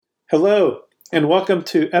Hello, and welcome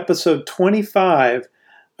to episode 25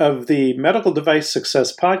 of the Medical Device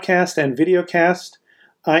Success Podcast and Videocast.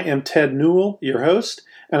 I am Ted Newell, your host,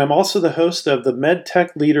 and I'm also the host of the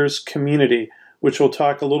MedTech Leaders Community, which we'll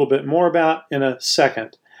talk a little bit more about in a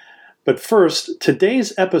second. But first,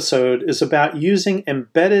 today's episode is about using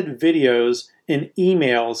embedded videos in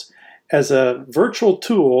emails as a virtual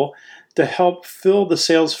tool to help fill the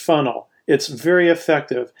sales funnel. It's very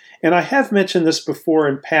effective. And I have mentioned this before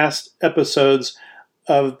in past episodes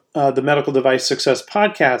of the Medical Device Success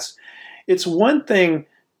Podcast. It's one thing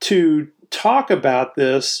to talk about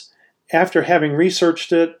this after having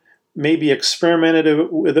researched it, maybe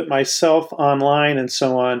experimented with it myself online and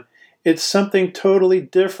so on. It's something totally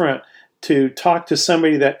different to talk to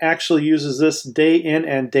somebody that actually uses this day in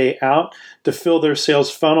and day out to fill their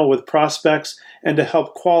sales funnel with prospects and to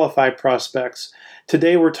help qualify prospects.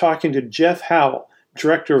 Today we're talking to Jeff Howell,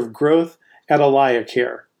 Director of Growth at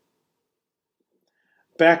AlayaCare.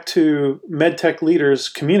 Back to MedTech Leaders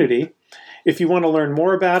Community. If you want to learn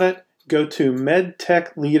more about it, go to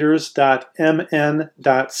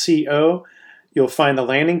medtechleaders.mn.co. You'll find the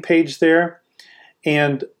landing page there,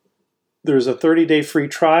 and there's a 30-day free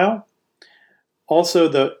trial. Also,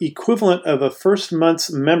 the equivalent of a first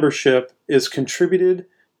month's membership is contributed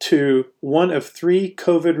to one of 3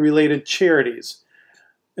 COVID-related charities,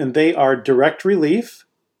 and they are Direct Relief,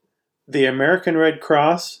 the American Red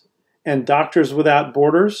Cross, and Doctors Without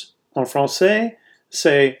Borders. En français,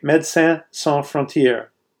 c'est Médecins Sans Frontières.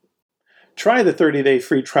 Try the 30-day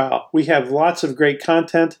free trial. We have lots of great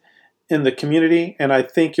content in the community, and I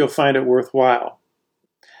think you'll find it worthwhile.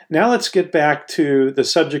 Now let's get back to the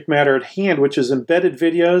subject matter at hand, which is embedded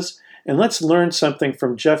videos, and let's learn something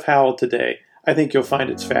from Jeff Howell today. I think you'll find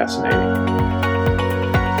it's fascinating.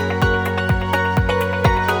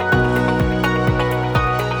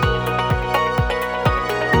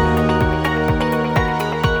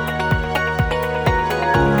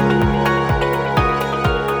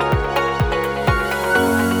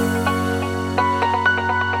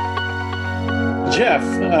 Jeff,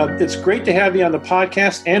 it's great to have you on the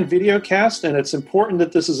podcast and videocast, and it's important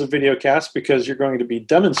that this is a videocast because you're going to be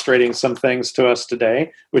demonstrating some things to us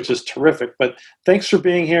today, which is terrific. But thanks for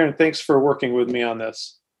being here, and thanks for working with me on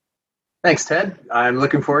this. Thanks, Ted. I'm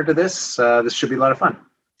looking forward to this. This should be a lot of fun.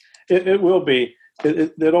 It will be.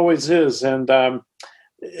 It always is, and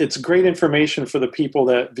it's great information for the people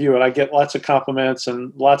that view it. I get lots of compliments,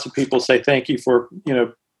 and lots of people say thank you for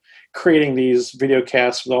creating these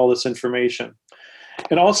videocasts with all this information.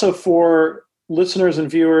 And also for listeners and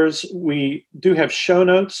viewers, we do have show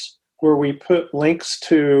notes where we put links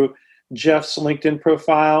to Jeff's LinkedIn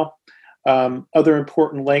profile. Other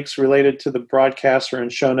important links related to the broadcast are in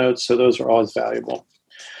show notes, so those are always valuable.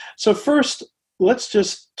 So first, let's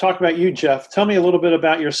just talk about you, Jeff. Tell me a little bit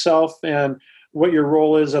about yourself and what your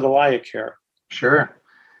role is at AlayaCare. Sure.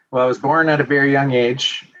 Well, I was born at a very young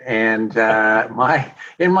age, and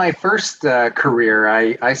in my first career,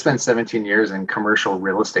 I spent 17 years in commercial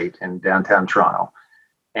real estate in downtown Toronto.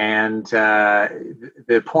 And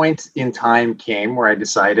the point in time came where I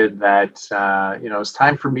decided that it was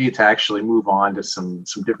time for me to actually move on to some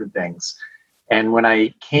different things. And when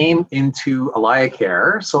I came into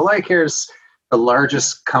AlayaCare, so AlayaCare is the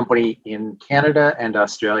largest company in Canada and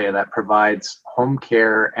Australia that provides home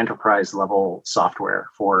care enterprise level software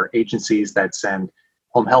for agencies that send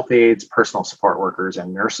home health aides, personal support workers,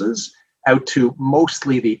 and nurses out to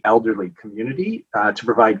mostly the elderly community to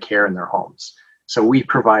provide care in their homes. So we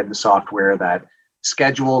provide the software that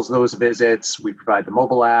schedules those visits, we provide the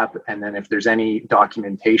mobile app, and then if there's any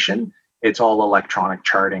documentation, it's all electronic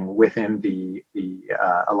charting within the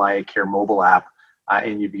AlayaCare mobile app.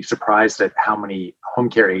 And you'd be surprised at how many home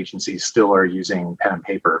care agencies still are using pen and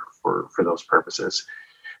paper for those purposes.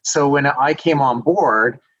 So when I came on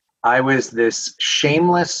board, I was this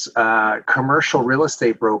shameless commercial real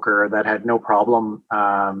estate broker that had no problem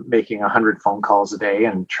making 100 phone calls a day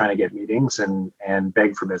and trying to get meetings and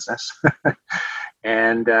beg for business.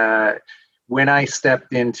 And when I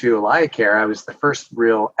stepped into AlayaCare, I was the first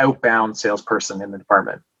real outbound salesperson in the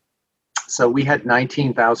department. So we had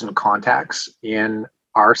 19,000 contacts in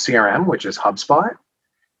our CRM, which is HubSpot,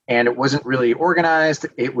 and it wasn't really organized.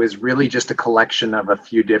 It was really just a collection of a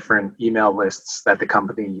few different email lists that the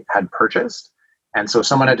company had purchased. And so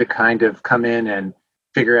someone had to kind of come in and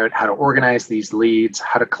figure out how to organize these leads,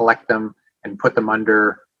 how to collect them and put them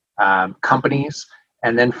under companies,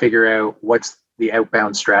 and then figure out what's the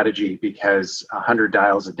outbound strategy, because 100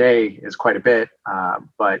 dials a day is quite a bit,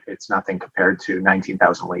 but it's nothing compared to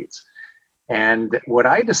 19,000 leads. And what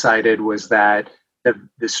I decided was that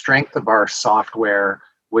the strength of our software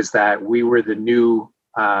was that we were the new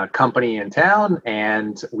company in town,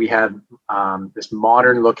 and we had this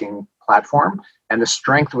modern looking platform. And the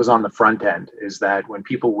strength was on the front end, is that when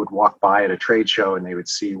people would walk by at a trade show and they would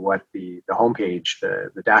see what the homepage,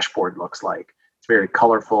 the dashboard looks like, it's very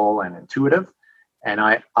colorful and intuitive. And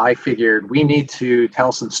I figured we need to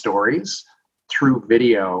tell some stories through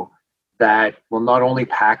video that will not only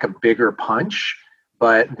pack a bigger punch,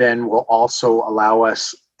 but then will also allow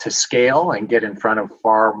us to scale and get in front of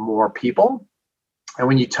far more people. And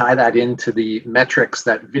when you tie that into the metrics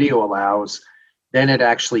that video allows, then it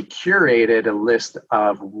actually curated a list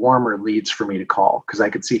of warmer leads for me to call, because I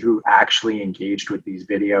could see who actually engaged with these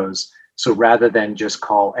videos. So rather than just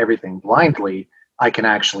call everything blindly, I can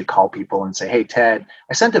actually call people and say, hey, Ted,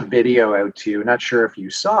 I sent a video out to you. Not sure if you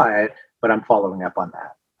saw it, but I'm following up on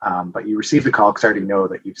that. But you received the call because I already know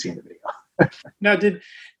that you've seen the video. Now, did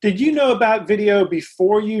you know about video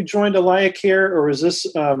before you joined AlayaCare, or is this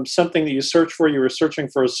something that you searched for? You were searching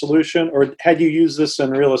for a solution, or had you used this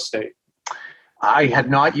in real estate? I had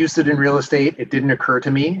not used it in real estate. It didn't occur to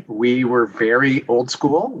me. We were very old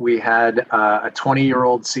school. We had a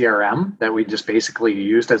 20-year-old CRM that we just basically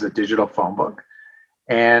used as a digital phone book.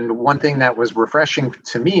 And one thing that was refreshing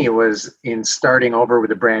to me was, in starting over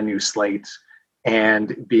with a brand new slate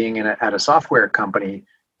and being at a software company,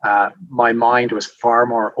 my mind was far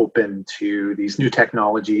more open to these new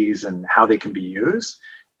technologies and how they can be used.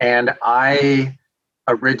 And I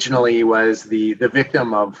originally was the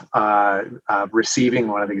victim of receiving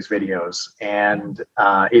one of these videos, and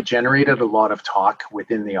it generated a lot of talk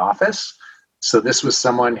within the office. So this was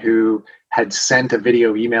someone who had sent a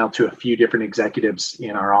video email to a few different executives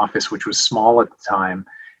in our office, which was small at the time,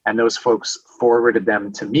 and those folks forwarded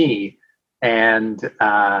them to me. And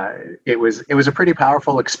it was a pretty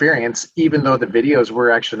powerful experience, even though the videos were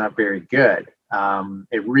actually not very good.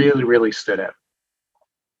 It really, really stood out.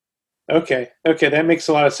 Okay, that makes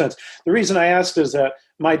a lot of sense. The reason I asked is that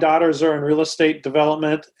my daughters are in real estate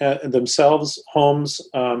development themselves, homes,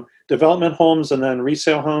 development homes, and then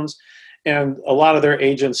resale homes, and a lot of their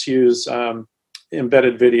agents use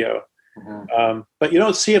embedded video. Mm-hmm. But you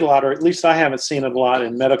don't see it a lot, or at least I haven't seen it a lot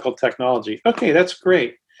in medical technology. Okay, that's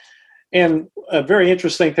great. And a very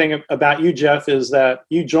interesting thing about you, Jeff, is that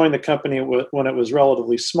you joined the company when it was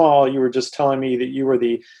relatively small. You were just telling me that you were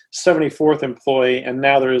the 74th employee, and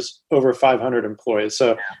now there's over 500 employees.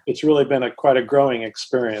 So it's really been quite a growing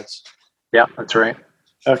experience. Yeah, that's right.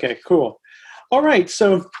 Okay, cool. All right.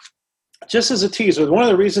 So just as a teaser, one of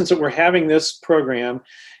the reasons that we're having this program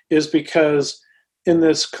is because in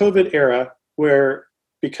this COVID era, where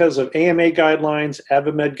because of AMA guidelines,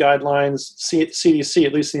 AdvaMed guidelines, CDC,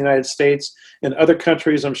 at least in the United States, in other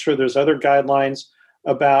countries, I'm sure there's other guidelines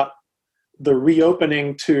about the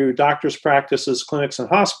reopening to doctors' practices, clinics, and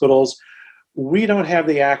hospitals. We don't have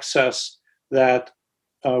the access that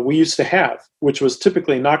we used to have, which was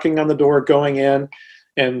typically knocking on the door, going in,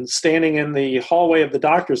 and standing in the hallway of the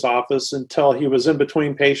doctor's office until he was in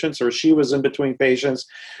between patients or she was in between patients,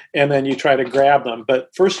 and then you try to grab them. But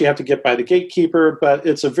first you have to get by the gatekeeper, but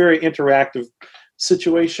it's a very interactive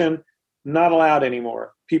situation, not allowed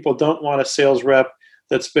anymore. People don't want a sales rep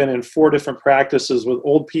that's been in 4 different practices with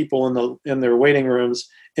old people in their waiting rooms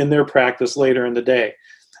in their practice later in the day.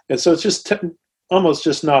 And so it's just almost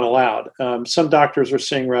just not allowed. Some doctors are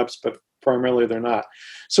seeing reps, but primarily they're not.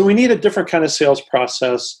 So we need a different kind of sales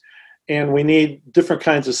process, and we need different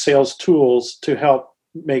kinds of sales tools to help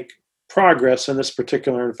make progress in this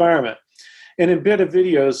particular environment. And embedded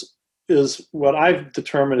videos is what I've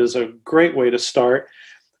determined is a great way to start.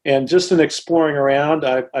 And just in exploring around,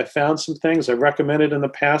 I found some things I recommended in the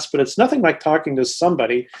past, but it's nothing like talking to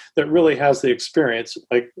somebody that really has the experience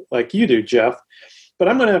like you do, Jeff. But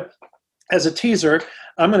I'm going to, as a teaser,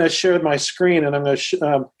 I'm going to share my screen, and I'm going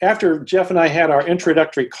to, after Jeff and I had our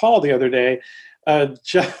introductory call the other day,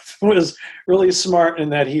 Jeff was really smart in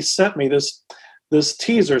that he sent me this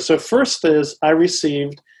teaser. So first is I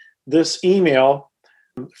received this email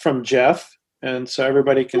from Jeff, and so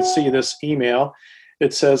everybody can see this email.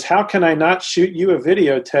 It says, "How can I not shoot you a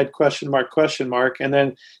video, Ted, ? And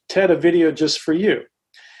then, Ted, a video just for you."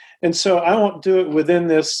 And so I won't do it within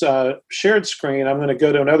this shared screen. I'm going to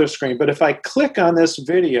go to another screen. But if I click on this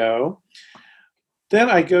video,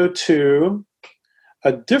 then I go to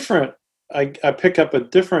a different, I pick up a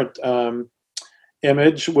different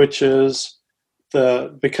image, which is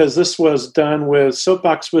because this was done with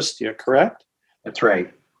Soapbox Wistia, correct? That's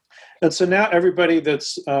right. And so now everybody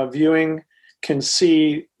that's viewing can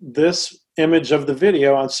see this image of the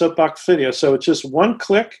video on Soapbox Video. So it's just one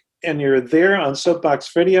click, and you're there on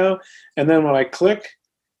Soapbox Video. And then when I click,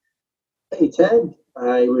 "Hey, Ted,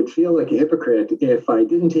 I would feel like a hypocrite if I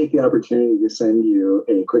didn't take the opportunity to send you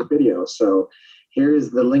a quick video. So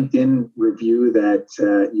here's the LinkedIn review that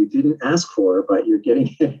you didn't ask for, but you're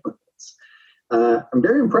getting anyways. I'm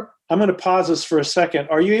very impressed. I'm going to pause this for a second.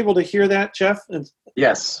 Are you able to hear that, Jeff?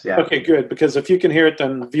 Yes. Yeah. Okay, good. Because if you can hear it,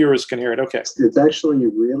 then viewers can hear it. Okay. It's actually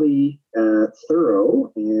really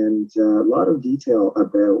thorough and a lot of detail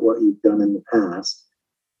about what you've done in the past.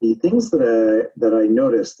 The things that I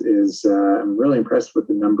noticed is I'm really impressed with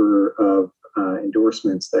the number of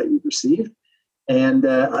endorsements that you've received. And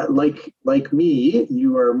like me,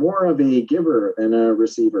 you are more of a giver than a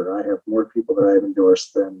receiver. I have more people that I've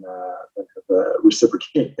endorsed than have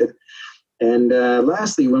reciprocated. And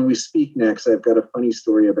lastly, when we speak next, I've got a funny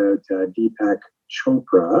story about Deepak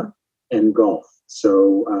Chopra and golf.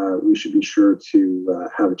 So we should be sure to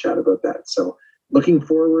have a chat about that. So looking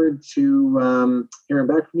forward to hearing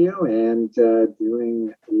back from you and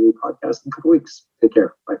doing a podcast in a couple weeks. Take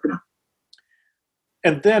care. Bye for now.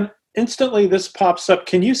 And then instantly this pops up.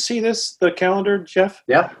 Can you see this, the calendar, Jeff?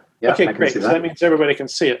 Yeah. Okay, great. So that means everybody can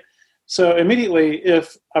see it. So immediately,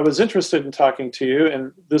 if I was interested in talking to you,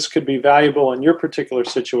 and this could be valuable in your particular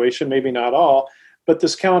situation, maybe not all, but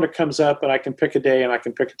this calendar comes up and I can pick a day and I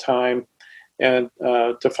can pick a time and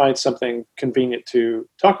to find something convenient to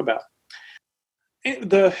talk about.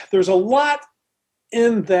 There's a lot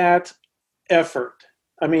in that effort.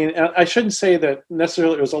 I mean, I shouldn't say that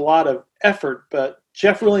necessarily it was a lot of effort, but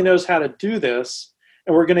Jeff really knows how to do this,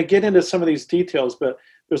 and we're going to get into some of these details, but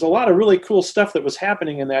there's a lot of really cool stuff that was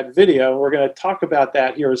happening in that video. We're going to talk about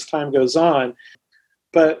that here as time goes on.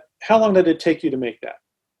 But how long did it take you to make that?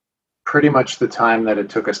 Pretty much the time that it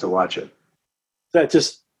took us to watch it. That's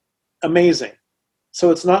just amazing. So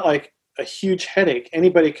it's not like a huge headache.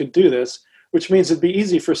 Anybody could do this, which means it'd be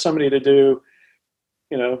easy for somebody to do,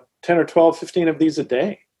 10 or 12, 15 of these a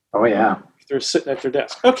day. Oh, yeah. If they're sitting at their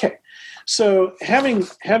desk. Okay. So having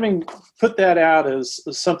put that out as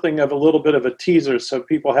something of a little bit of a teaser so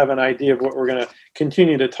people have an idea of what we're going to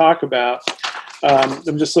continue to talk about,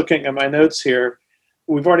 I'm just looking at my notes here.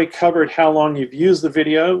 We've already covered how long you've used the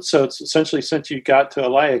video, so it's essentially since you got to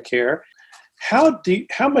AlayaCare.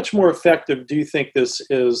 How much more effective do you think this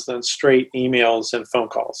is than straight emails and phone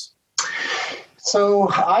calls? So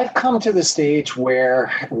I've come to the stage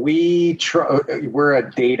where we're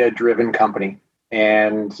a data-driven company,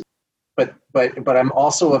 but I'm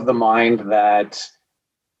also of the mind that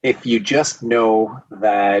if you just know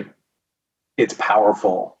that it's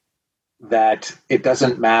powerful, that it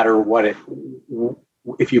doesn't matter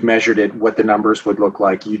if you measured it, what the numbers would look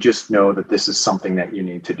like. You just know that this is something that you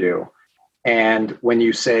need to do. And when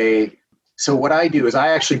you say, so what I do is I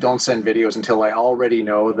actually don't send videos until I already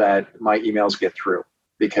know that my emails get through,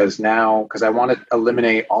 because I want to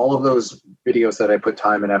eliminate all of those videos that I put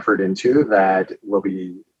time and effort into that will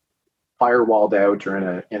be firewalled out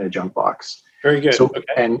or in a junk box. Very good. So,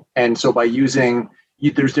 okay. And so by using,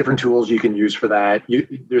 there's different tools you can use for that.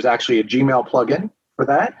 There's actually a Gmail plugin for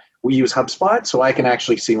that. We use HubSpot, so I can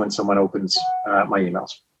actually see when someone opens my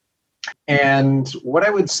emails. And what I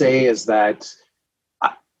would say is that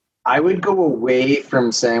I would go away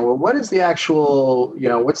from saying, well, what is the actual,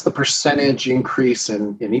 what's the percentage increase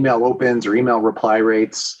in email opens or email reply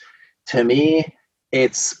rates? To me,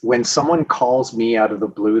 it's when someone calls me out of the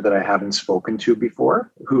blue that I haven't spoken to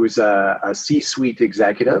before, who's a C-suite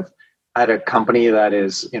executive at a company that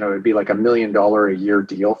is, it'd be like $1 million a year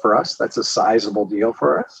deal for us. That's a sizable deal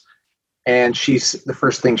for us. And the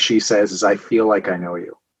first thing she says is, I feel like I know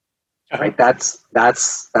you. Right? That's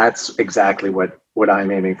exactly what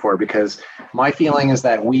I'm aiming for, because my feeling is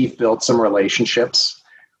that we've built some relationships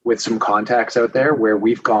with some contacts out there where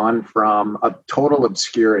we've gone from a total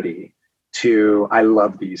obscurity to I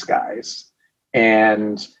love these guys.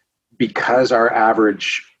 And because our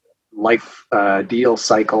average life deal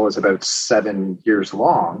cycle is about 7 years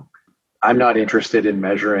long, I'm not interested in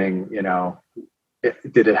measuring,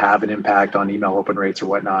 did it have an impact on email open rates or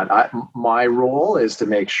whatnot. My role is to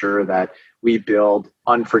make sure that we build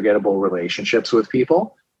unforgettable relationships with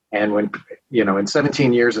people. And when, in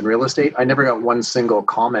 17 years in real estate, I never got one single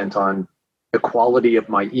comment on the quality of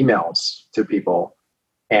my emails to people.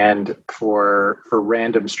 And for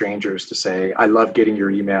random strangers to say, I love getting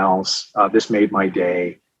your emails. This made my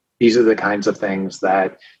day. These are the kinds of things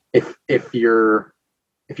that if you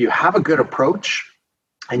have a good approach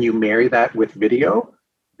and you marry that with video,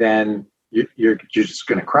 then you're just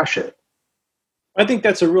going to crush it. I think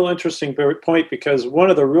that's a real interesting point, because one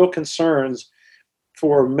of the real concerns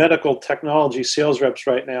for medical technology sales reps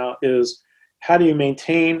right now is how do you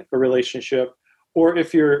maintain a relationship, or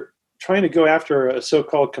if you're trying to go after a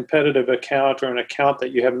so-called competitive account or an account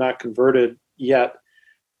that you have not converted yet,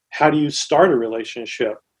 how do you start a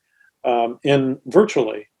relationship in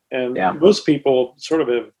virtually? And most people sort of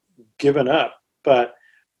have given up. But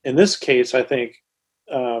in this case, I think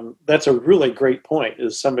that's a really great point.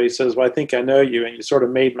 Is somebody says, well, I think I know you, and you sort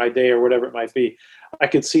of made my day, or whatever it might be. I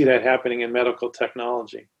could see that happening in medical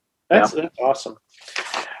technology. That's awesome.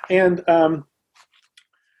 And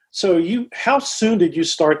so how soon did you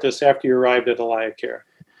start this after you arrived at AlayaCare?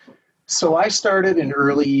 So I started in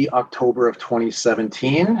early October of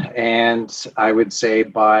 2017, and I would say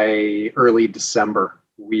by early December,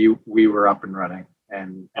 we were up and running,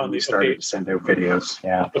 and we started to send out videos.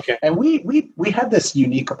 Yeah. Okay. And we had this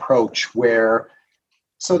unique approach where,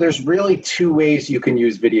 so there's really two ways you can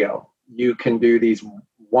use video. You can do these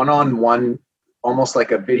one-on-one, almost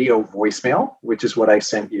like a video voicemail, which is what I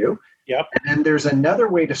sent you. Yep. And then there's another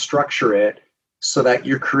way to structure it so that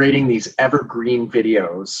you're creating these evergreen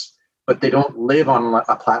videos, but they don't live on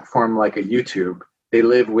a platform like a YouTube. They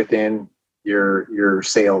live within your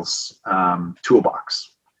sales toolbox.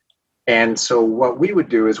 And so what we would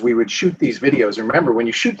do is we would shoot these videos. Remember, when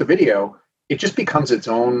you shoot the video, it just becomes its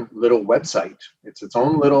own little website. It's its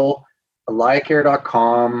own little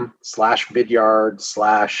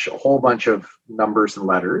alayacare.com/vidyard/ a whole bunch of numbers and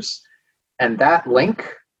letters. And that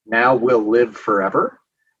link now will live forever.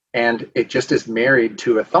 And it just is married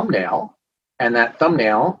to a thumbnail. And that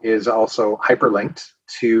thumbnail is also hyperlinked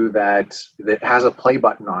to that has a play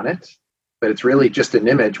button on it, but it's really just an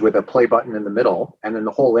image with a play button in the middle. And then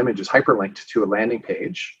the whole image is hyperlinked to a landing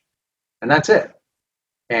page. And that's it.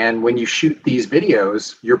 And when you shoot these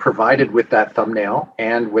videos, you're provided with that thumbnail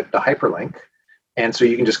and with the hyperlink. And so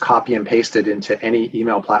you can just copy and paste it into any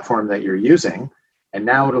email platform that you're using. And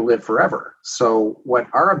now it'll live forever. So what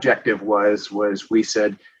our objective was we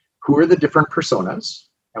said, who are the different personas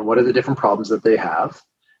and what are the different problems that they have?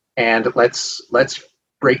 And let's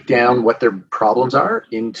break down what their problems are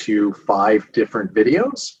into 5 different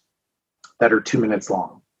videos that are 2 minutes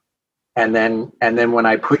long. And then when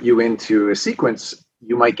I put you into a sequence,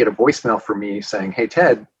 you might get a voicemail from me saying, hey,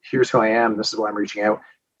 Ted, here's who I am. This is why I'm reaching out.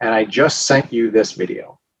 And I just sent you this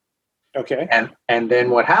video. Okay. And then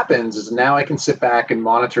what happens is now I can sit back and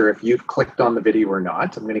monitor if you've clicked on the video or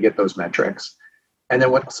not. I'm going to get those metrics. And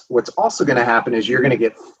then what's also going to happen is you're going to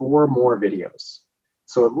get 4 more videos.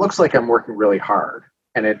 So it looks like I'm working really hard.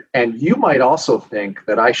 And you might also think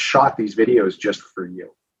that I shot these videos just for you.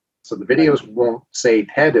 So the videos won't say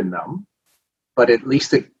Ted in them, but at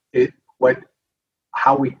least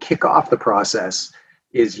how we kick off the process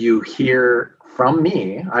is you hear from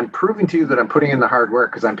me. I'm proving to you that I'm putting in the hard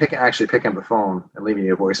work because I'm actually picking up the phone and leaving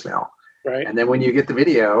you a voicemail. Right. And then when you get the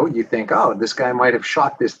video, you think, oh, this guy might have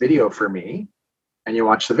shot this video for me. And you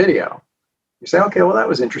watch the video. You say, okay, well, that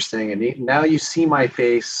was interesting. And now you see my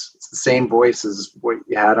face. It's the same voice as what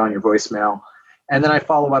you had on your voicemail. And then I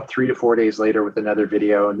follow up 3 to 4 days later with another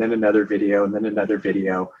video, and then another video, and then another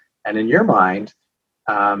video. And in your mind,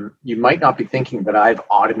 you might not be thinking that I've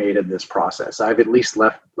automated this process. I've at least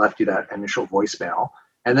left you that initial voicemail.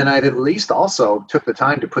 And then I've at least also took the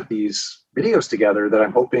time to put these videos together that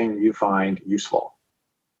I'm hoping you find useful.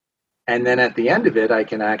 And then at the end of it, I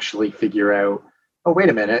can actually figure out, oh, wait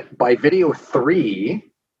a minute, by video 3,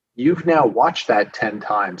 you've now watched that 10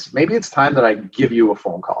 times. Maybe it's time that I give you a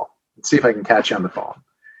phone call. Let's see if I can catch you on the phone.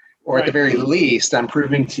 Or at the very least, I'm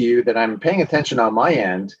proving to you that I'm paying attention on my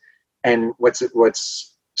end. And what's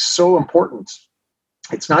so important,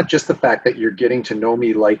 it's not just the fact that you're getting to know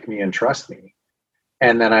me, like me, and trust me,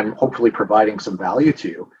 and that I'm hopefully providing some value to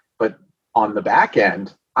you, but on the back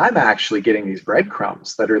end, I'm actually getting these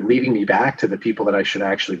breadcrumbs that are leading me back to the people that I should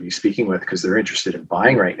actually be speaking with because they're interested in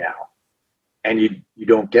buying right now. And you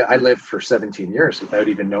don't I lived for 17 years without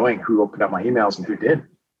even knowing who opened up my emails and who did.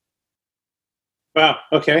 Wow.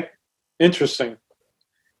 Okay. Interesting.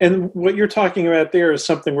 And what you're talking about there is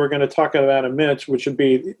something we're going to talk about in a minute, which would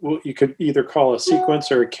be, you could either call a sequence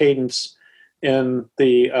or a cadence in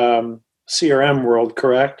the CRM world,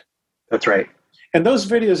 correct? That's right. And those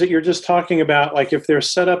videos that you're just talking about, like if they're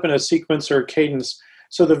set up in a sequence or a cadence,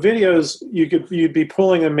 so the videos, you'd be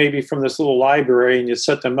pulling them maybe from this little library and you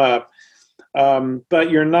set them up,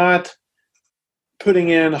 but you're not putting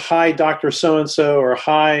in hi Dr. So-and-so or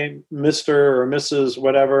hi Mr. or Mrs.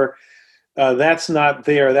 whatever. That's not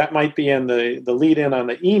there. That might be in the lead in on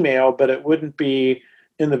the email, but it wouldn't be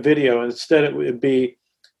in the video. Instead, it would be,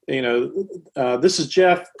 this is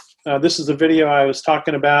Jeff. This is the video I was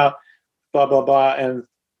talking about, blah, blah, blah. And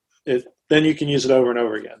then you can use it over and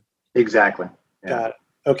over again. Exactly. Yeah. Got it.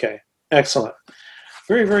 Okay. Excellent.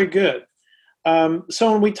 Very, very good.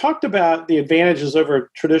 So when we talked about the advantages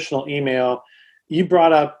over traditional email, you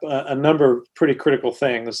brought up a number of pretty critical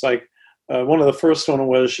things like One of the first one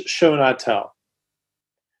was Show Not Tell.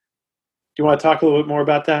 Do you want to talk a little bit more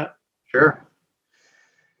about that? Sure.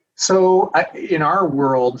 So in our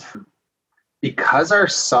world, because our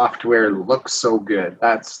software looks so good,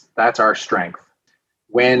 that's our strength.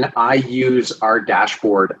 When I use our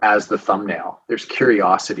dashboard as the thumbnail, there's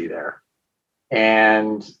curiosity there.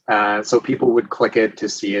 And so people would click it to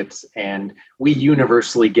see it. And we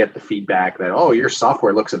universally get the feedback that, oh, your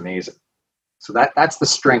software looks amazing. So that's the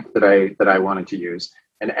strength that I wanted to use.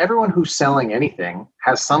 And everyone who's selling anything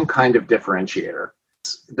has some kind of differentiator.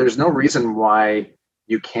 There's no reason why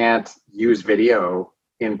you can't use video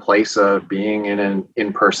in place of being in an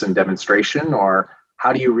in-person demonstration, or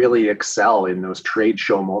how do you really excel in those trade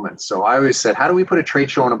show moments? So I always said, how do we put a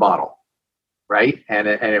trade show in a bottle, right? And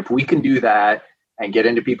if we can do that and get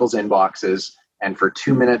into people's inboxes and for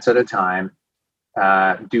 2 minutes at a time,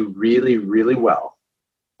 do really, really well,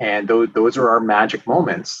 and those are our magic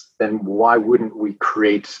moments, then why wouldn't we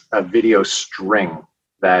create a video string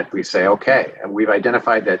that we say, okay, and we've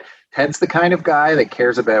identified that Ted's the kind of guy that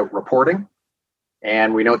cares about reporting,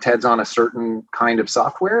 and we know Ted's on a certain kind of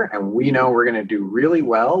software, and we know we're going to do really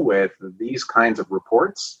well with these kinds of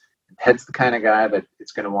reports. Ted's the kind of guy that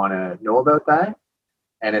is going to want to know about that.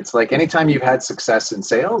 And it's like anytime you've had success in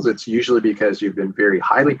sales, it's usually because you've been very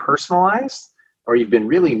highly personalized, or you've been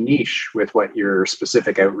really niche with what your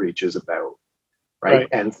specific outreach is about, right?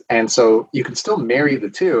 And so you can still marry the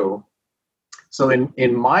two. So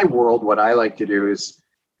in my world, what I like to do is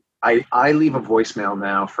I leave a voicemail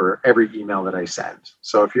now for every email that I send.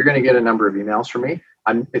 So if you're going to get a number of emails from me,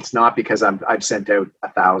 it's not because I've sent out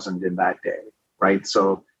 1,000 in that day, right?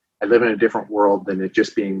 So I live in a different world than it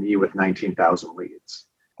just being me with 19,000 leads.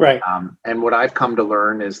 Right. And what I've come to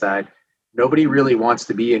learn is that nobody really wants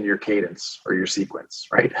to be in your cadence or your sequence,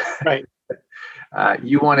 right? Right.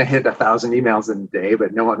 You want to hit 1,000 emails in a day,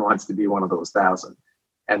 but no one wants to be one of those 1,000.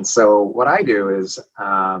 And so what I do is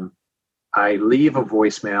I leave a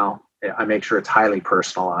voicemail. I make sure it's highly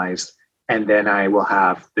personalized. And then I will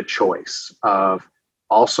have the choice of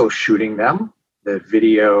also shooting them the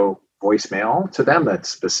video voicemail to them that's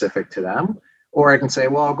specific to them. Or I can say,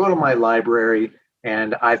 well, I'll go to my library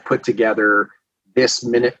and I've put together this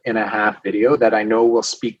 1.5-minute video that I know will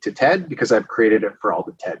speak to Ted because I've created it for all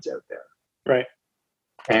the Teds out there. Right.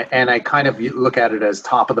 And I kind of look at it as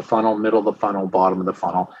top of the funnel, middle of the funnel, bottom of the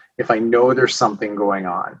funnel. If I know there's something going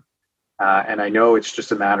on, and I know it's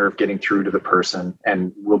just a matter of getting through to the person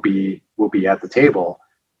and we'll be at the table,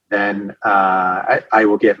 then I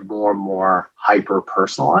will get more and more hyper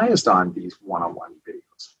personalized on these one-on-one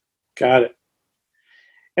videos. Got it.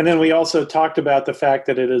 And then we also talked about the fact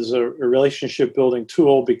that it is a relationship building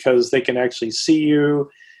tool because they can actually see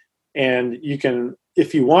you, and you can,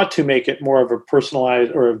 if you want to make it more of a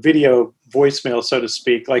personalized or a video voicemail, so to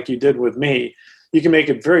speak, like you did with me, you can make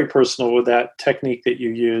it very personal with that technique that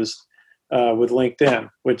you used with LinkedIn,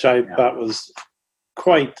 which I thought was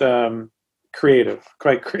quite creative,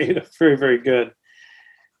 very, very good.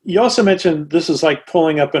 You also mentioned this is like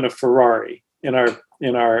pulling up in a Ferrari in our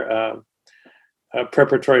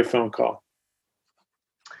preparatory phone call.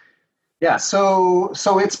 Yeah, so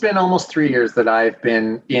it's been almost 3 years that I've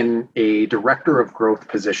been in a director of growth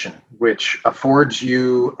position, which affords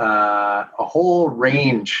you a whole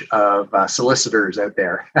range of solicitors out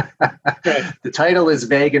there. Right. The title is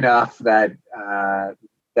vague enough that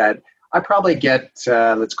I probably get,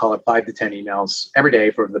 let's call it 5 to 10 emails every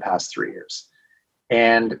day for the past 3 years.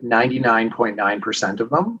 And 99.9% of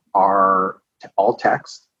them are all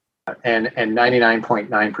text. And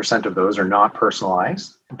 99.9% of those are not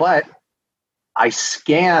personalized, but I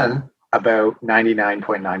scan about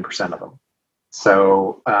 99.9% of them.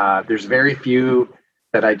 So there's very few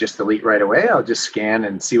that I just delete right away. I'll just scan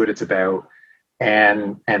and see what it's about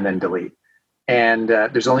and then delete. And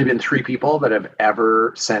there's only been 3 people that have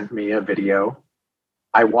ever sent me a video.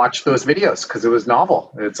 I watched those videos because it was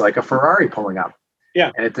novel. It's like a Ferrari pulling up.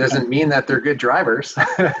 Yeah. And it doesn't mean that they're good drivers.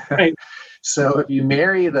 Right. So if you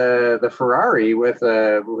marry the Ferrari with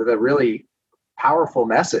a really powerful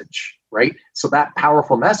message, right? So that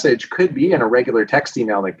powerful message could be in a regular text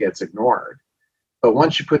email that gets ignored. But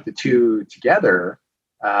once you put the two together,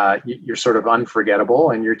 you're sort of unforgettable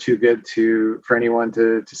and you're too good for anyone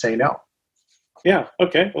to say no. Yeah.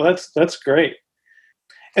 Okay. Well, that's great.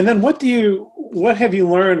 And then what have you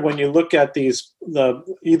learned when you look at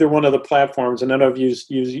either one of the platforms, and I know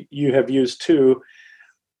you have used two,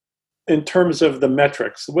 in terms of the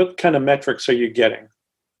metrics? What kind of metrics are you getting?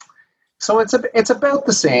 So it's about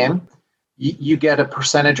the same. You get a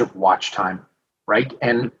percentage of watch time, right?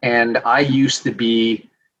 And I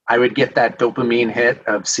would get that dopamine hit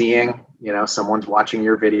of seeing, someone's watching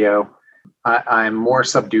your video. I'm more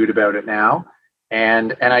subdued about it now.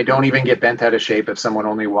 And I don't even get bent out of shape if someone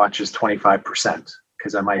only watches 25%,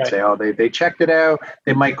 because I might say, oh, they checked it out.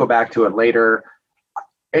 They might go back to it later.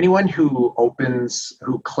 Anyone who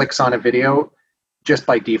clicks on a video, just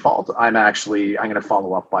by default, I'm going to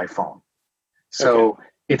follow up by phone. So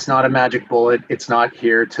it's not a magic bullet. It's not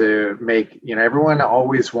here to make, everyone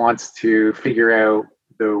always wants to figure out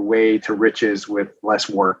the way to riches with less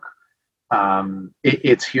work.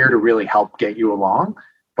 It's here to really help get you along,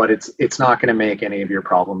 but it's not going to make any of your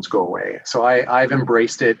problems go away. So I've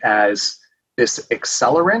embraced it as this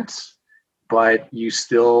accelerant, but you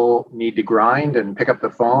still need to grind and pick up the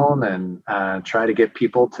phone and try to get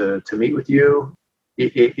people to meet with you.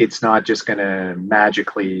 It's not just going to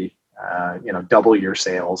magically double your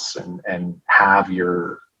sales and have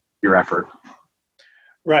your effort.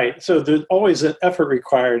 Right. So there's always an effort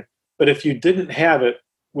required, but if you didn't have it,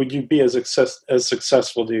 would you be as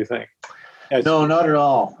successful, do you think? No, not at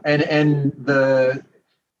all. And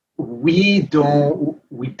we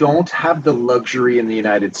don't have the luxury in the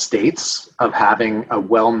United States of having a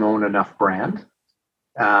well-known enough brand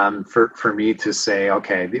for me to say,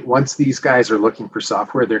 okay, once these guys are looking for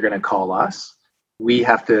software, they're going to call us. We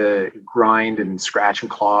have to grind and scratch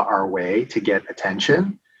and claw our way to get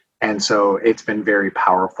attention. And so it's been very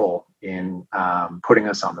powerful in putting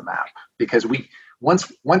us on the map, because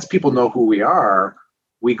once people know who we are,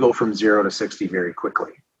 we go from 0 to 60 very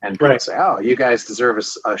quickly. And people say, oh, you guys deserve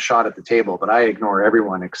a shot at the table, but I ignore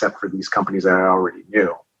everyone except for these companies that I already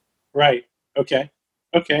knew. Right. Okay,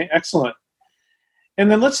 excellent.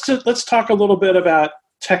 And then let's talk a little bit about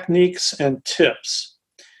techniques and tips.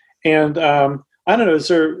 And I don't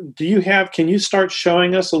know, can you start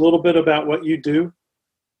showing us a little bit about what you do?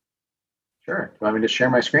 Sure. Do you want me to share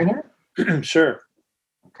my screen here? Sure.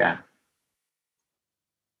 Okay.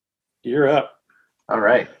 You're up. All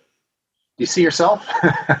right. Do you see yourself?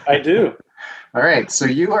 I do. All right. So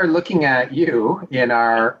you are looking at you in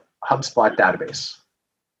our HubSpot database.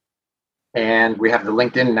 And we have the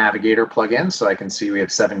LinkedIn Navigator plugin, so I can see we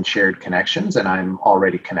have 7 shared connections, and I'm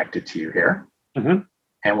already connected to you here. Mm-hmm.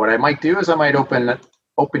 And what I might do is I might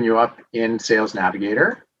open you up in Sales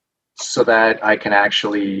Navigator so that I can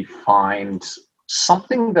actually find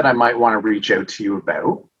something that I might want to reach out to you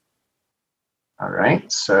about. All right.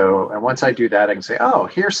 So, and once I do that, I can say, oh,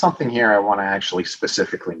 here's something here I want to actually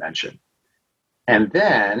specifically mention. And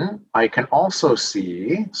then I can also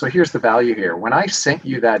see, so here's the value here. When I sent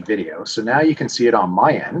you that video, so now you can see it on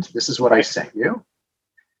my end. This is what I sent you.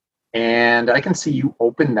 And I can see you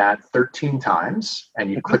opened that 13 times and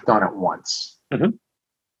you clicked on it once. Mm-hmm.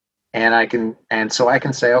 And so I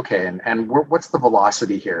can say, okay, and what's the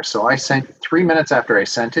velocity here? So I sent 3 minutes after I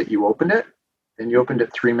sent it, you opened it. Then you opened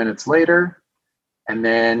it 3 minutes later. And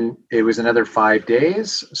then it was another 5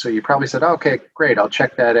 days. So you probably said, okay, great, I'll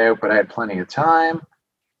check that out, but I had plenty of time.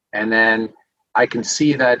 And then I can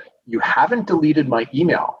see that you haven't deleted my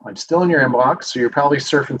email. I'm still in your inbox. So you're probably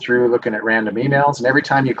surfing through, looking at random emails. And every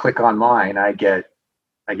time you click on mine, I get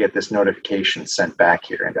this notification sent back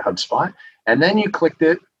here into HubSpot. And then you clicked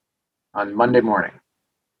it on Monday morning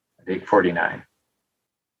at 8:49.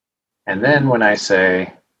 And then when I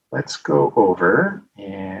say, let's go over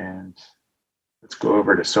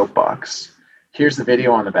to Soapbox. Here's the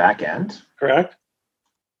video on the back end. Correct.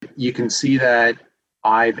 You can see that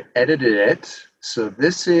I've edited it. So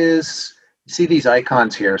this is, you see these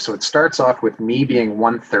icons here. So it starts off with me being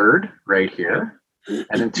 1/3 right here.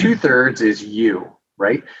 And then 2/3 is you,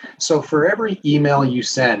 right? So for every email you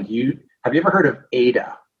send, have you ever heard of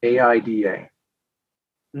AIDA? AIDA?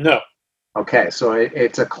 No. Okay, so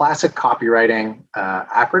it's a classic copywriting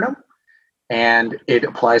acronym. And it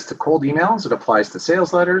applies to cold emails. It applies to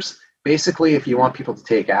sales letters. Basically, if you want people to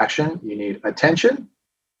take action, you need attention,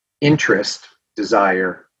 interest,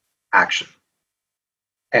 desire, action.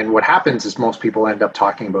 And what happens is most people end up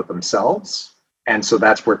talking about themselves. And so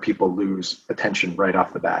that's where people lose attention right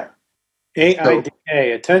off the bat. AIDA,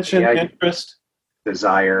 attention, interest,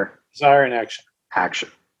 desire, and action. Action.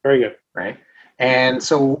 Very good. Right. And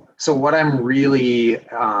so what I'm really,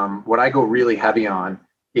 what I go really heavy on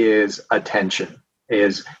is attention.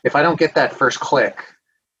 Is if I don't get that first click,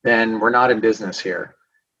 then we're not in business here.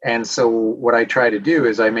 And so what I try to do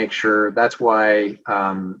is I make sure, that's why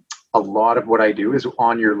a lot of what I do is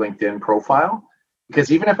on your LinkedIn profile, because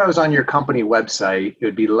even if I was on your company website, it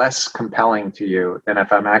would be less compelling to you than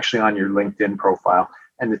if I'm actually on your LinkedIn profile.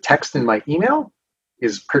 And the text in my email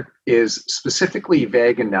is specifically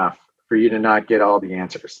vague enough for you to not get all the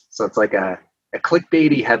answers. So it's like a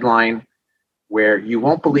clickbaity headline where you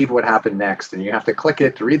won't believe what happened next, and you have to click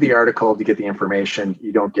it to read the article to get the information.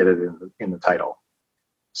 You don't get it in the title.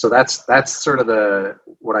 So that's sort of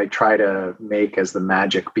what I try to make as the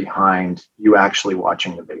magic behind you actually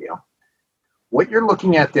watching the video. What you're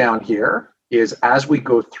looking at down here is, as we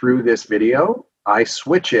go through this video, I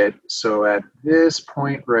switch it. So at this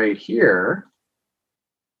point right here,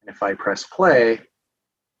 if I press play,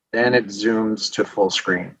 then it zooms to full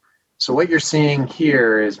screen. So what you're seeing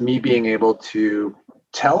here is me being able to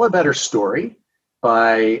tell a better story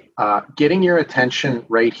by getting your attention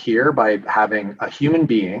right here by having a human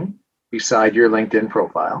being beside your LinkedIn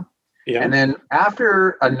profile. Yeah. And then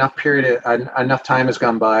after enough time has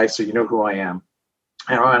gone by, so you know who I am,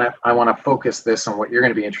 and I want to focus this on what you're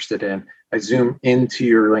going to be interested in, I zoom into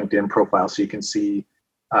your LinkedIn profile so you can see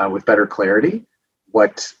with better clarity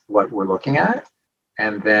what we're looking at.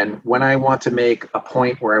 And then when I want to make a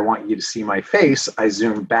point where I want you to see my face, I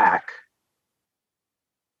zoom back.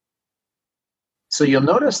 So you'll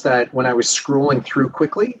notice that when I was scrolling through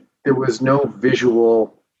quickly, there was no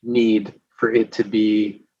visual need for it to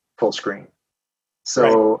be full screen.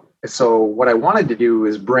 So what I wanted to do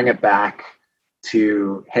is bring it back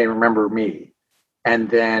to, hey, remember me. And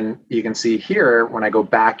then you can see here, when I go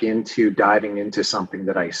back into diving into something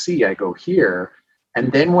that I see, I go here.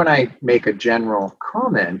 And then when I make a general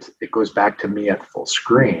comment, it goes back to me at full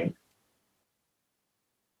screen.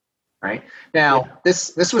 Right now,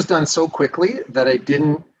 this was done so quickly that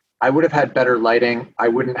I would have had better lighting. I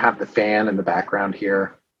wouldn't have the fan in the background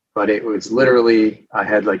here, but it was literally, I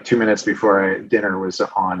had like 2 minutes before dinner was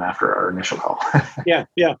on after our initial call. Yeah.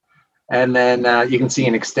 And then you can see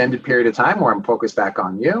an extended period of time where I'm focused back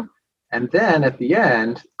on you. And then at the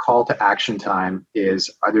end, call to action time is,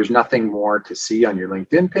 there's nothing more to see on your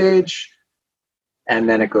LinkedIn page. And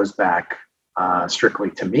then it goes back strictly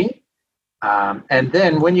to me. And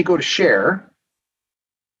then when you go to share,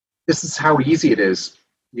 this is how easy it is.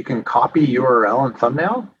 You can copy URL and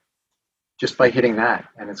thumbnail just by hitting that,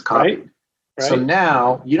 and it's copied. Right. So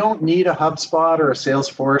now you don't need a HubSpot or a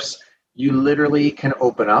Salesforce. You literally can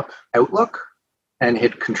open up Outlook and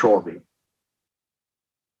hit Control-V.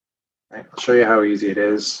 Right. I'll show you how easy it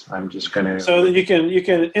is. I'm just going to. So that you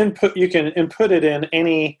can input it in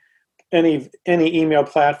any email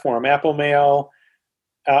platform, Apple Mail,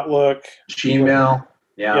 Outlook, Gmail.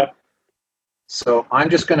 Yeah. Yep. So I'm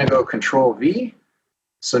just going to go Control-V.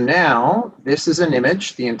 So now this is an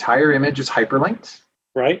image. The entire image is hyperlinked.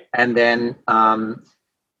 Right. And then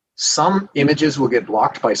some images will get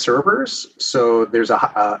blocked by servers. So there's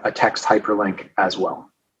a text hyperlink as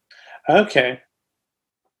well. Okay.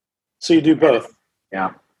 So you do both.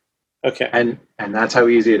 Yeah. Okay. And that's how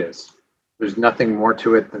easy it is. There's nothing more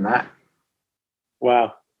to it than that.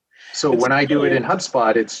 Wow. So when I do it in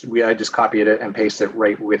HubSpot, I just copy it and paste it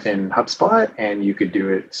right within HubSpot, and you could do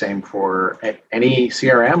it same for any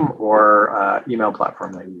CRM or email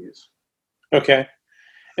platform that you use. Okay.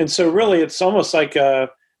 And so really it's almost like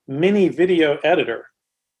a mini video editor.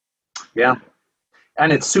 Yeah.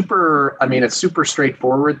 And it's super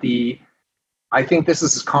straightforward. I think this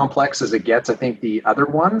is as complex as it gets. I think the other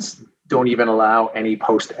ones don't even allow any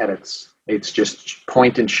post edits. It's just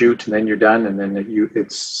point and shoot, and then you're done. And then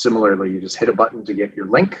it's similarly, you just hit a button to get your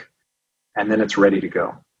link, and then it's ready to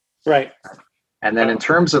go. Right. And then in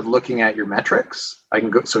terms of looking at your metrics, I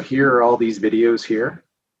can go. So here are all these videos here,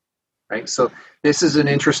 right? So this is an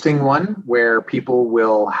interesting one where people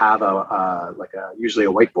will have usually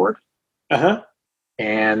a whiteboard,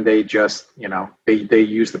 and they just they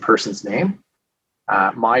use the person's name.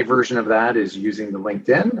 My version of that is using the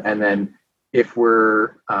LinkedIn, and then if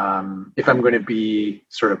I'm going to be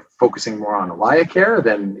sort of focusing more on AlayaCare,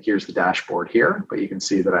 then here's the dashboard here, but you can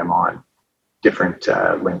see that I'm on different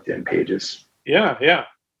LinkedIn pages. Yeah.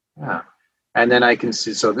 And then I can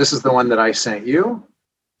see, so this is the one that I sent you.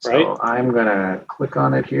 So right. I'm going to click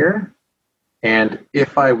on it here. And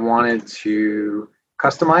if I wanted to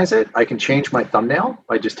customize it, I can change my thumbnail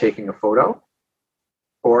by just taking a photo,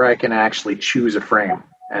 or I can actually choose a frame.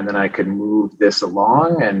 And then I can move this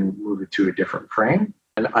along and move it to a different frame.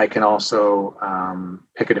 And I can also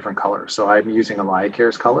pick a different color. So I'm using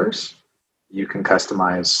AlayaCare's colors. You can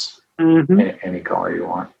customize any color you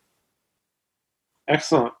want.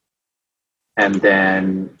 Excellent. And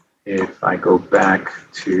then if I go back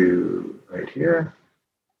to right here,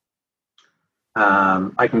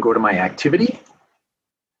 I can go to my activity.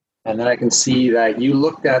 And then I can see that you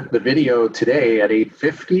looked at the video today at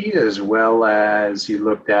 8:50, as well as you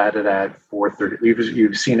looked at it at 4:30.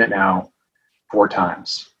 You've seen it now 4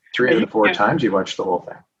 times. 3 of the 4 times you watched the whole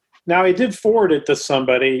thing. Now, I did forward it to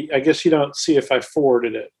somebody. I guess you don't see if I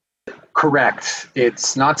forwarded it. Correct.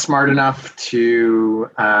 It's not smart enough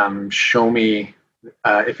to show me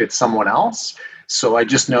if it's someone else. So I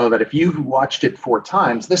just know that if you've watched it 4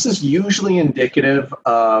 times, this is usually indicative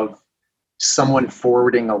of someone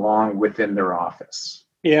forwarding along within their office.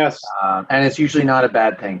 Yes. And it's usually not a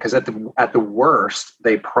bad thing, because at the worst,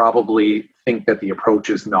 they probably think that the approach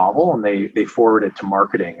is novel, and they forward it to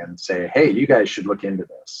marketing and say, hey, you guys should look into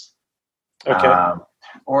this. Okay.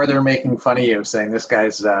 Or they're making fun of you, saying this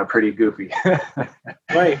guy's pretty goofy.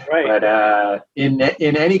 Right. But in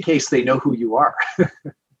any case, they know who you are.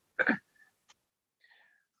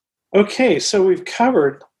 Okay, so we're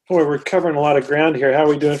covering a lot of ground here. How are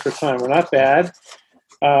we doing for time? We're not bad.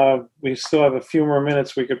 We still have a few more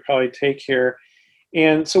minutes we could probably take here.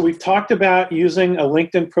 And so we've talked about using a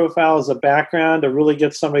LinkedIn profile as a background to really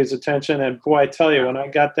get somebody's attention. And boy, I tell you, when I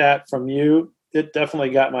got that from you, it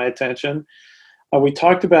definitely got my attention. We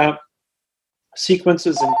talked about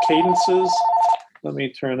sequences and cadences. Let me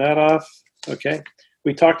turn that off. Okay.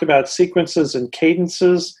 We talked about sequences and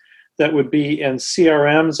cadences that would be in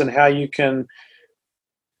CRMs, and how you can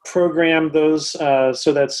program those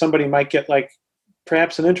so that somebody might get like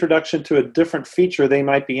perhaps an introduction to a different feature they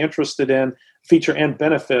might be interested in, feature and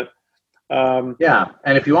benefit. Yeah,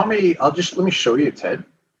 and if you want me, let me show you, Ted.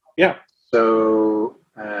 Yeah. So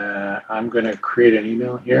I'm going to create an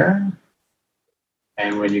email here,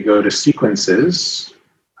 and when you go to sequences,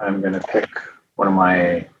 I'm going to pick one of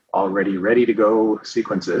my already ready to go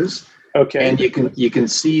sequences. Okay. And you can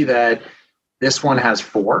see that this one has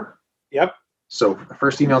 4. Yep. So the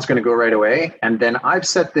first email is going to go right away. And then I've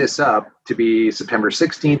set this up to be September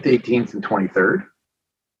 16th, 18th, and 23rd.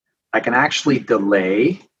 I can actually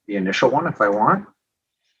delay the initial one if I want.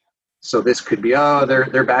 So this could be,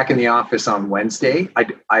 they're back in the office on Wednesday.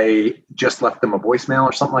 I just left them a voicemail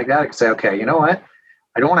or something like that. I could say, okay, you know what?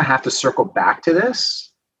 I don't want to have to circle back to this.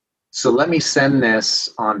 So let me send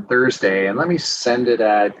this on Thursday, and let me send it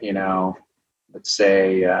at, let's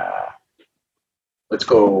say, let's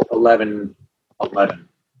go 11 in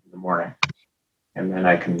the morning. And then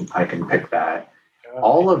I can pick that.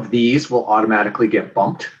 All of these will automatically get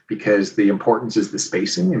bumped because the importance is the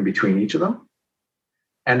spacing in between each of them.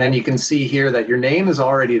 And then you can see here that your name is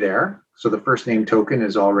already there. So the first name token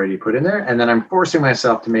is already put in there. And then I'm forcing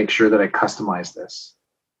myself to make sure that I customize this.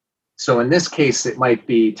 So in this case, it might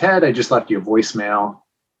be, Ted, I just left you a voicemail,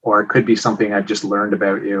 or it could be something I've just learned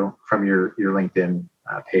about you from your LinkedIn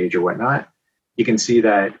page or whatnot. You can see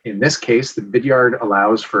that in this case, the Vidyard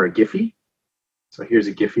allows for a Giphy. So here's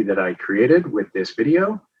a Giphy that I created with this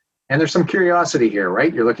video. And there's some curiosity here,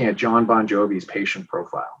 right? You're looking at John Bon Jovi's patient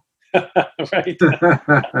profile. Right.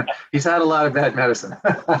 He's had a lot of bad medicine.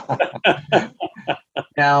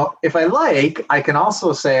 Now, if I can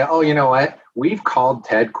also say, oh, you know what? We've called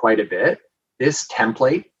Ted quite a bit. This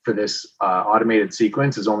template for this automated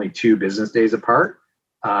sequence is only 2 business days apart.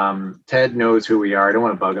 Ted knows who we are. I don't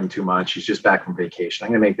want to bug him too much. He's just back from vacation.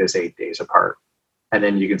 I'm going to make this 8 days apart. And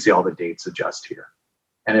then you can see all the dates adjust here.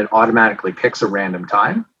 And it automatically picks a random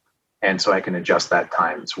time. And so I can adjust that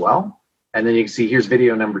time as well. And then you can see here's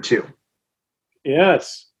video number 2.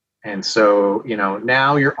 Yes. And so,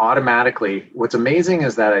 now you're automatically, what's amazing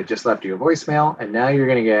is that I just left you a voicemail, and now you're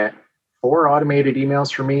going to get 4 automated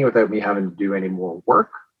emails from me without me having to do any more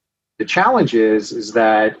work. The challenge is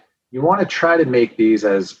that you want to try to make these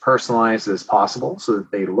as personalized as possible so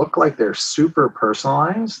that they look like they're super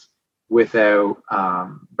personalized without,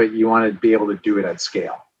 but you want to be able to do it at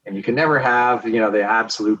scale. And you can never have, the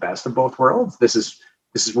absolute best of both worlds. This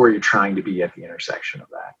is where you're trying to be at the intersection of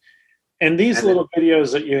that. And these little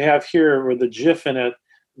videos that you have here with the GIF in it,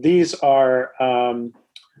 these are,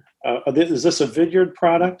 is this a Vidyard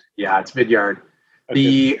product? Yeah, it's Vidyard.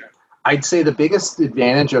 Okay. I'd say the biggest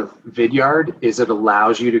advantage of Vidyard is it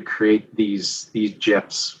allows you to create these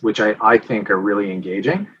GIFs, which I think are really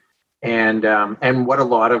engaging. And what a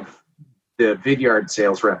lot of the Vidyard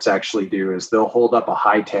sales reps actually do is they'll hold up a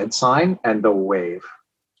hi TED sign and they'll wave.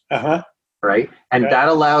 Uh-huh. Right. And that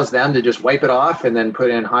allows them to just wipe it off and then put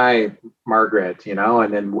in, hi, Margaret,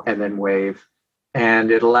 and then wave. And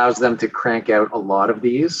it allows them to crank out a lot of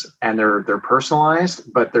these, and they're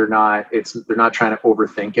personalized, but they're not trying to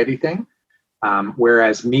overthink anything.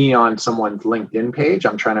 Whereas me on someone's LinkedIn page,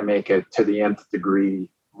 I'm trying to make it to the nth degree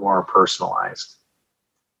more personalized.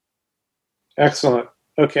 Excellent.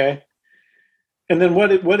 Okay. And then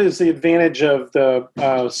what is the advantage of the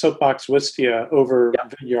Soapbox Wistia over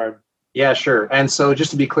Vidyard? Yeah, sure. And so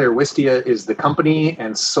just to be clear, Wistia is the company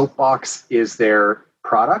and Soapbox is their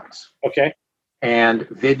product. Okay. And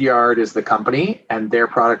Vidyard is the company, and their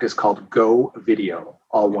product is called Go Video,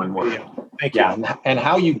 all one word. Thank you. Yeah, and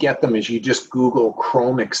how you get them is you just Google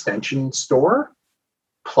Chrome Extension Store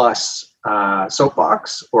plus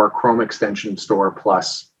Soapbox, or Chrome Extension Store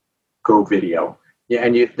plus Go Video. Yeah,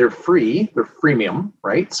 and they're free. They're freemium,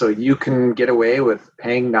 right? So you can get away with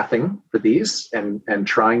paying nothing for these and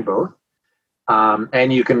trying both.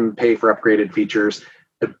 And you can pay for upgraded features.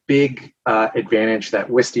 The big advantage that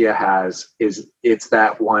Wistia has is it's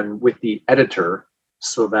that one with the editor,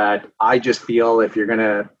 so that I just feel if you're going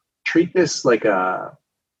to treat this like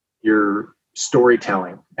your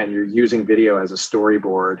storytelling and you're using video as a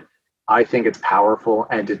storyboard, I think it's powerful.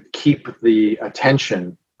 And to keep the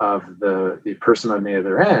attention of the person on the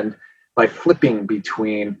other end by flipping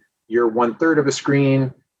between you're 1/3 of a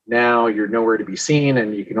screen, now you're nowhere to be seen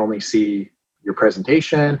and you can only see your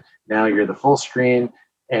presentation, now you're the full screen.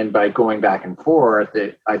 And by going back and forth,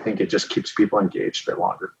 I think it just keeps people engaged a bit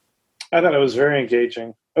longer. I thought it was very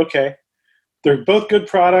engaging. Okay. They're both good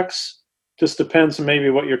products. Just depends on maybe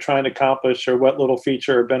what you're trying to accomplish or what little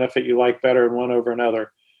feature or benefit you like better in one over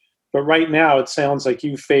another. But right now, it sounds like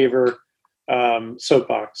you favor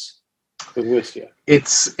Soapbox with Wistia.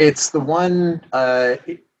 It's the one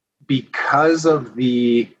because of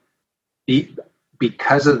the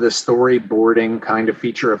storyboarding kind of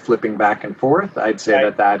feature of flipping back and forth. I'd say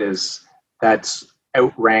right. that's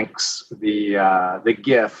outranks the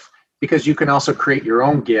GIF, because you can also create your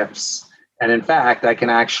own GIFs. And in fact, I can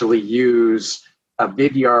actually use a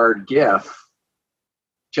Vidyard GIF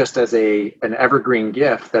just as an evergreen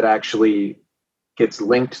GIF that actually gets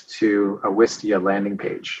linked to a Wistia landing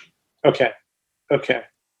page. Okay.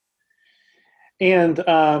 And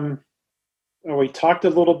we talked a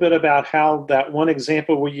little bit about how that one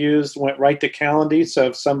example we used went right to Calendly. So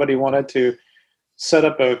if somebody wanted to set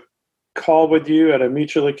up a call with you at a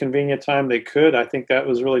mutually convenient time, they could. I think that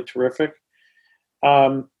was really terrific.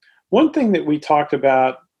 One thing that we talked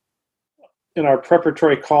about in our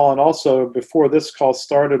preparatory call and also before this call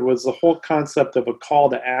started was the whole concept of a call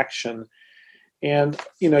to action. And,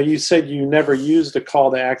 you said you never used a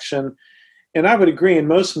call to action. And I would agree, in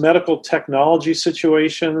most medical technology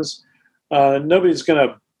situations, nobody's going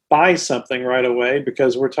to buy something right away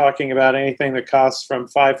because we're talking about anything that costs from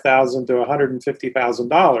 $5,000 to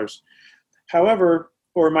 $150,000. However,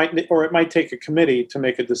 it might take a committee to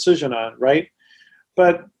make a decision on, right?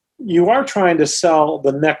 But you are trying to sell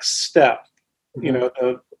the next step,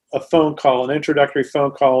 a phone call, an introductory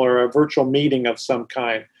phone call, or a virtual meeting of some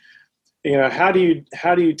kind. How do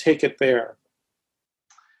you take it there?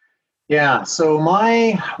 Yeah, so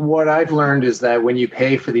what I've learned is that when you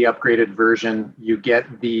pay for the upgraded version, you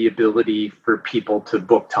get the ability for people to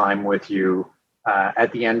book time with you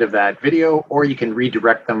at the end of that video, or you can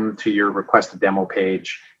redirect them to your request a demo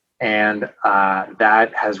page. And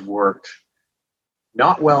that has worked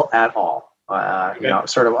not well at all,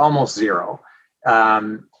 sort of almost zero.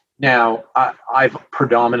 Now, I've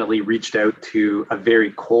predominantly reached out to a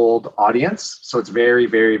very cold audience, so it's very,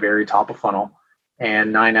 very, very top of funnel.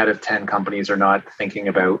 And 9 out of 10 companies are not thinking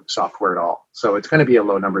about software at all. So it's going to be a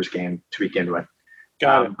low numbers game to begin with.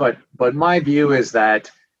 Got it. But my view is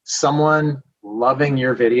that someone loving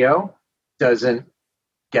your video doesn't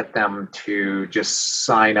get them to just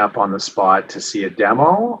sign up on the spot to see a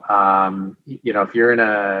demo.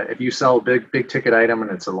 If you sell a big ticket item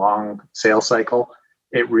and it's a long sales cycle,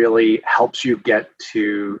 it really helps you get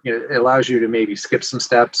to, it allows you to maybe skip some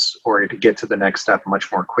steps or to get to the next step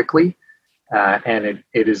much more quickly. And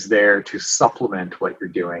it is there to supplement what you're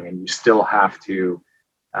doing, and you still have to,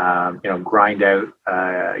 grind out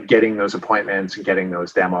getting those appointments and getting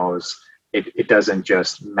those demos. It doesn't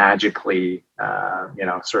just magically,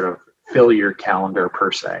 sort of fill your calendar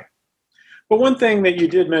per se. But one thing that you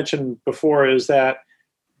did mention before is that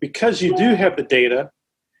because you do have the data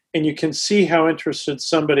and you can see how interested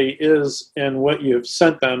somebody is in what you've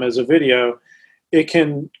sent them as a video, it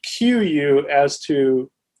can cue you as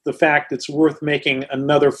to the fact it's worth making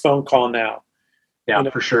another phone call now. Yeah,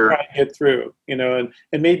 for sure. Try to get through, and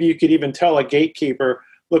maybe you could even tell a gatekeeper,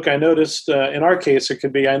 look, I noticed, in our case, it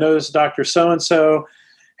could be, I noticed Dr. So-and-so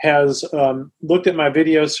has looked at my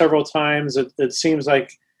videos several times. It seems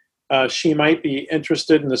like she might be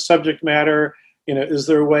interested in the subject matter. Is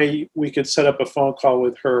there a way we could set up a phone call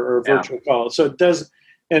with her or a virtual call? So it does,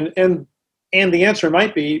 and the answer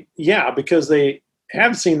might be, yeah, because they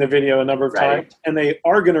have seen the video a number of times and they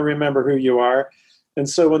are going to remember who you are. And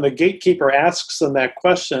so when the gatekeeper asks them that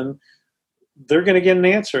question, they're going to get an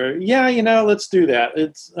answer. Yeah, let's do that.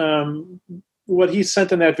 It's what he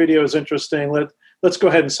sent in that video is interesting. Let's go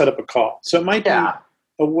ahead and set up a call. So it might be a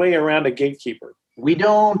way around a gatekeeper. We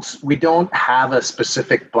don't have a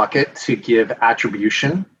specific bucket to give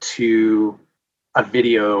attribution to a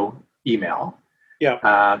video email.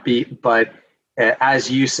 Yeah. But as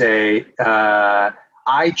you say,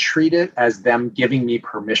 I treat it as them giving me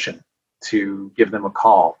permission to give them a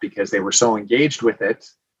call because they were so engaged with it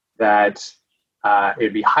that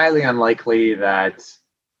it'd be highly unlikely that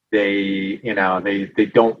they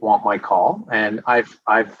don't want my call. And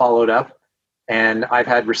I've followed up, and I've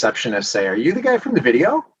had receptionists say, "Are you the guy from the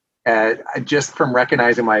video?" Just from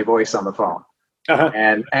recognizing my voice on the phone. Uh-huh.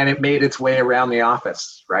 And it made its way around the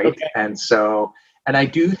office, right? Okay. And I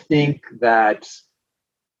do think that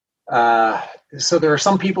so there are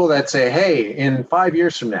some people that say, hey, in 5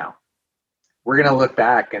 years from now, we're going to look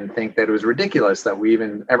back and think that it was ridiculous that we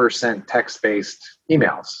even ever sent text-based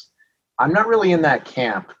emails. I'm not really in that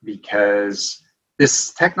camp because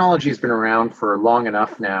this technology has been around for long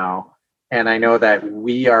enough now. And I know that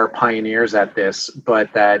we are pioneers at this,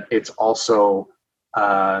 but that it's also,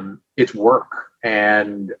 it's work.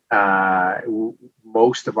 And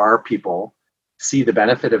most of our people see the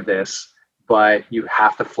benefit of this, but you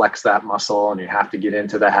have to flex that muscle and you have to get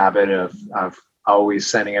into the habit of always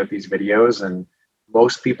sending out these videos. And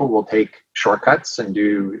most people will take shortcuts and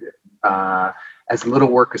do as little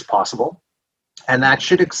work as possible. And that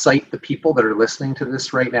should excite the people that are listening to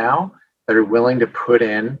this right now, that are willing to put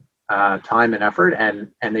in time and effort,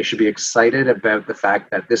 and they should be excited about the fact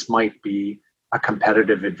that this might be a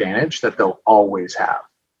competitive advantage that they'll always have.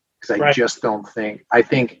 Because I just don't think, I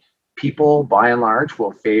think people by and large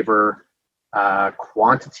will favor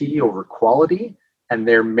quantity over quality, and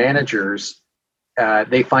their managers,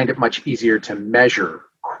 they find it much easier to measure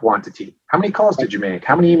quantity. How many calls did you make?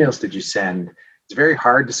 How many emails did you send? It's very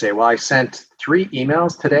hard to say, well, I sent 3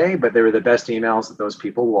 emails today, but they were the best emails that those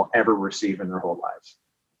people will ever receive in their whole lives.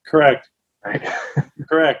 Correct. Right.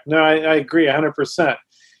 Correct. No, I agree 100%.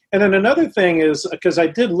 And then another thing is, because I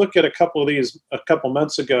did look at a couple of these a couple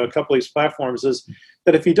months ago, a couple of these platforms, is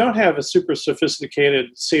that if you don't have a super sophisticated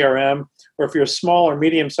CRM, or if you're a small or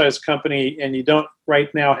medium-sized company and you don't right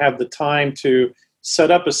now have the time to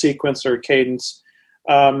set up a sequence or a cadence,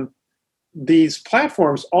 these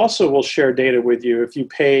platforms also will share data with you. If you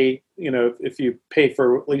pay, if you pay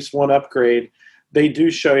for at least one upgrade, they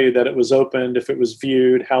do show you that it was opened, if it was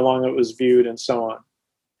viewed, how long it was viewed, and so on.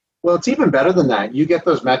 Well, it's even better than that. You get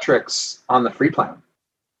those metrics on the free plan.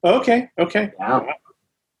 Okay. Yeah.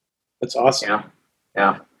 That's awesome.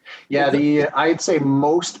 Yeah. I'd say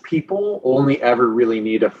most people only ever really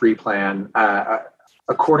need a free plan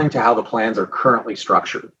according to how the plans are currently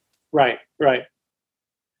structured. Right.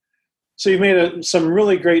 So you've made some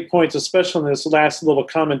really great points, especially in this last little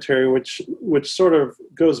commentary, which sort of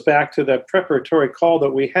goes back to that preparatory call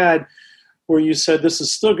that we had, where you said this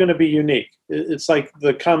is still going to be unique. It's like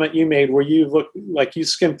the comment you made where you look like you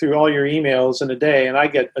skim through all your emails in a day, and I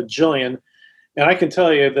get a jillion. And I can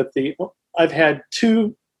tell you that I've had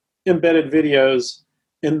 2 embedded videos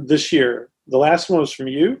in this year. The last one was from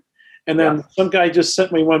you, and then some guy just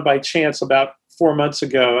sent me one by chance about 4 months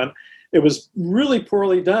ago, and it was really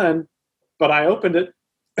poorly done, but I opened it.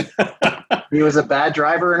 He was a bad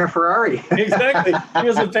driver in a Ferrari. Exactly. He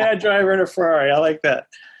was a bad driver in a Ferrari. I like that.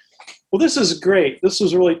 Well, this is great. This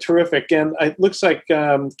was really terrific. And it looks like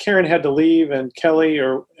Karen had to leave, and Kelly,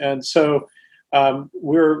 and so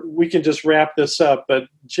we can just wrap this up. But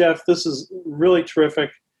Jeff, this is really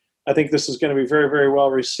terrific. I think this is going to be very, very well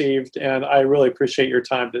received, and I really appreciate your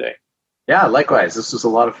time today. Yeah, likewise. This was a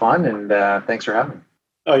lot of fun, and thanks for having me.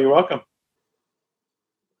 Oh, you're welcome.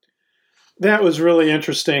 That was really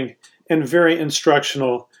interesting and very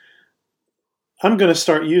instructional. I'm going to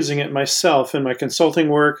start using it myself in my consulting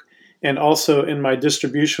work and also in my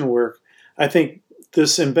distribution work. I think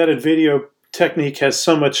this embedded video technique has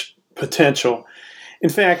so much potential. In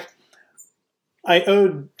fact, I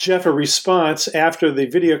owed Jeff a response after the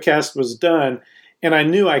videocast was done, and I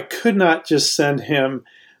knew I could not just send him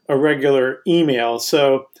a regular email.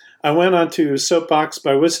 So I went on to Soapbox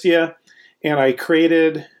by Wistia, and I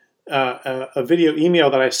created a video email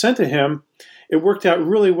that I sent to him. It worked out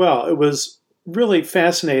really well. It was really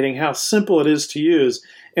fascinating how simple it is to use,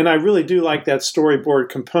 and I really do like that storyboard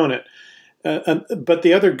component. But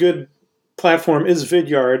the other good platform is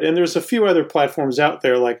Vidyard, and there's a few other platforms out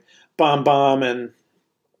there like BombBomb and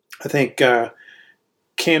I think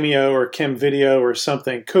Cameo or ChemVideo or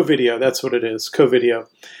something. CoVideo, that's what it is, CoVideo.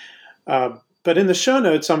 But in the show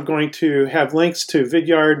notes, I'm going to have links to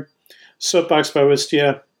Vidyard, Soapbox by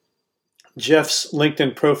Wistia, Jeff's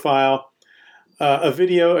LinkedIn profile, a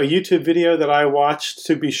YouTube video that I watched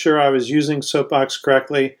to be sure I was using Soapbox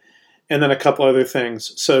correctly, and then a couple other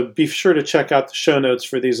things. So be sure to check out the show notes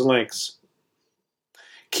for these links.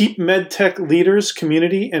 Keep MedTech Leaders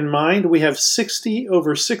community in mind. We have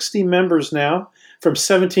over 60 members now from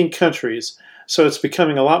 17 countries. So it's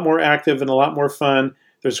becoming a lot more active and a lot more fun.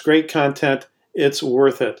 There's great content. It's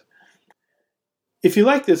worth it. If you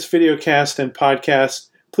like this videocast and podcast,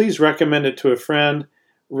 please recommend it to a friend,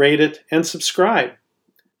 rate it, and subscribe.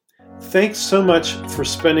 Thanks so much for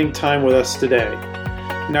spending time with us today.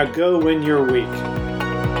 Now go win your week.